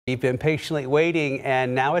You've been patiently waiting,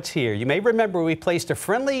 and now it's here. You may remember we placed a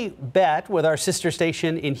friendly bet with our sister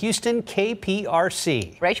station in Houston,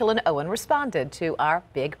 KPRC. Rachel and Owen responded to our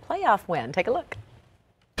big playoff win. Take a look.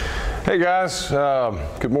 Hey guys,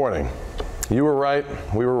 good morning. You were right,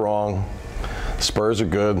 we were wrong. The Spurs are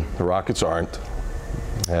good, the Rockets aren't.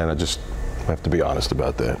 And I just have to be honest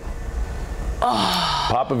about that.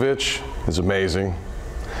 Popovich is amazing.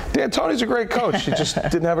 D'Antoni's a great coach. He just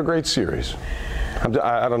didn't have a great series.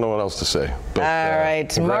 I don't know what else to say. But, all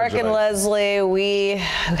right, Mark and Leslie, we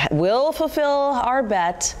will fulfill our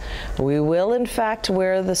bet. We will, in fact,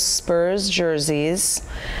 wear the Spurs jerseys.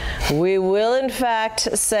 We will, in fact,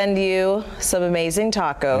 send you some amazing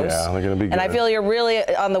tacos. Yeah, they're going to be good. And I feel you're really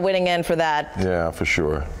on the winning end for that. Yeah, for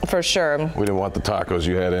sure. For sure. We didn't want the tacos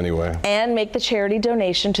you had anyway. And make the charity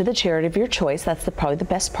donation to the charity of your choice. That's probably the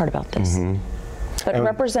best part about this. But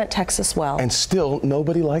represent Texas well. And still,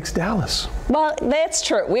 nobody likes Dallas. Well, that's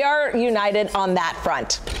true. We are united on that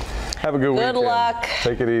front. Have a good weekend. Good luck.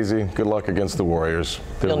 Take it easy. Good luck against the Warriors.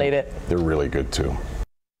 You'll need it. They're really good, too.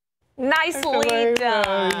 Nicely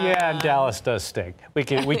done. Yeah, Dallas does stink. We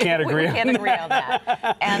can't agree on that. We can't agree on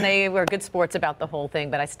that. And they were good sports about the whole thing,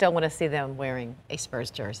 but I still want to see them wearing a Spurs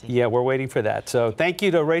jersey. Yeah, we're waiting for that. So thank you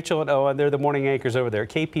to Rachel and Owen. They're the morning anchors over there,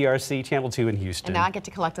 KPRC Channel 2 in Houston. And now I get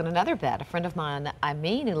to collect on another bet. A friend of mine,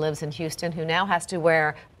 who lives in Houston, who now has to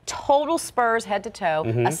wear total Spurs head to toe,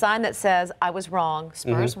 a sign that says, "I was wrong,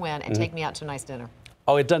 Spurs win, and take me out to a nice dinner."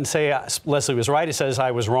 Oh, it doesn't say Leslie was right. It says I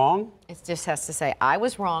was wrong. It just has to say, "I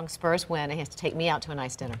was wrong, Spurs win," and he has to take me out to a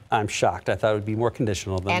nice dinner. I'm shocked. I thought it would be more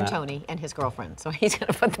conditional than that. And Tony and his girlfriend. So he's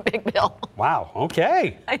going to put the big bill. Wow.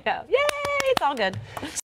 Okay. I know. Yay! It's all good.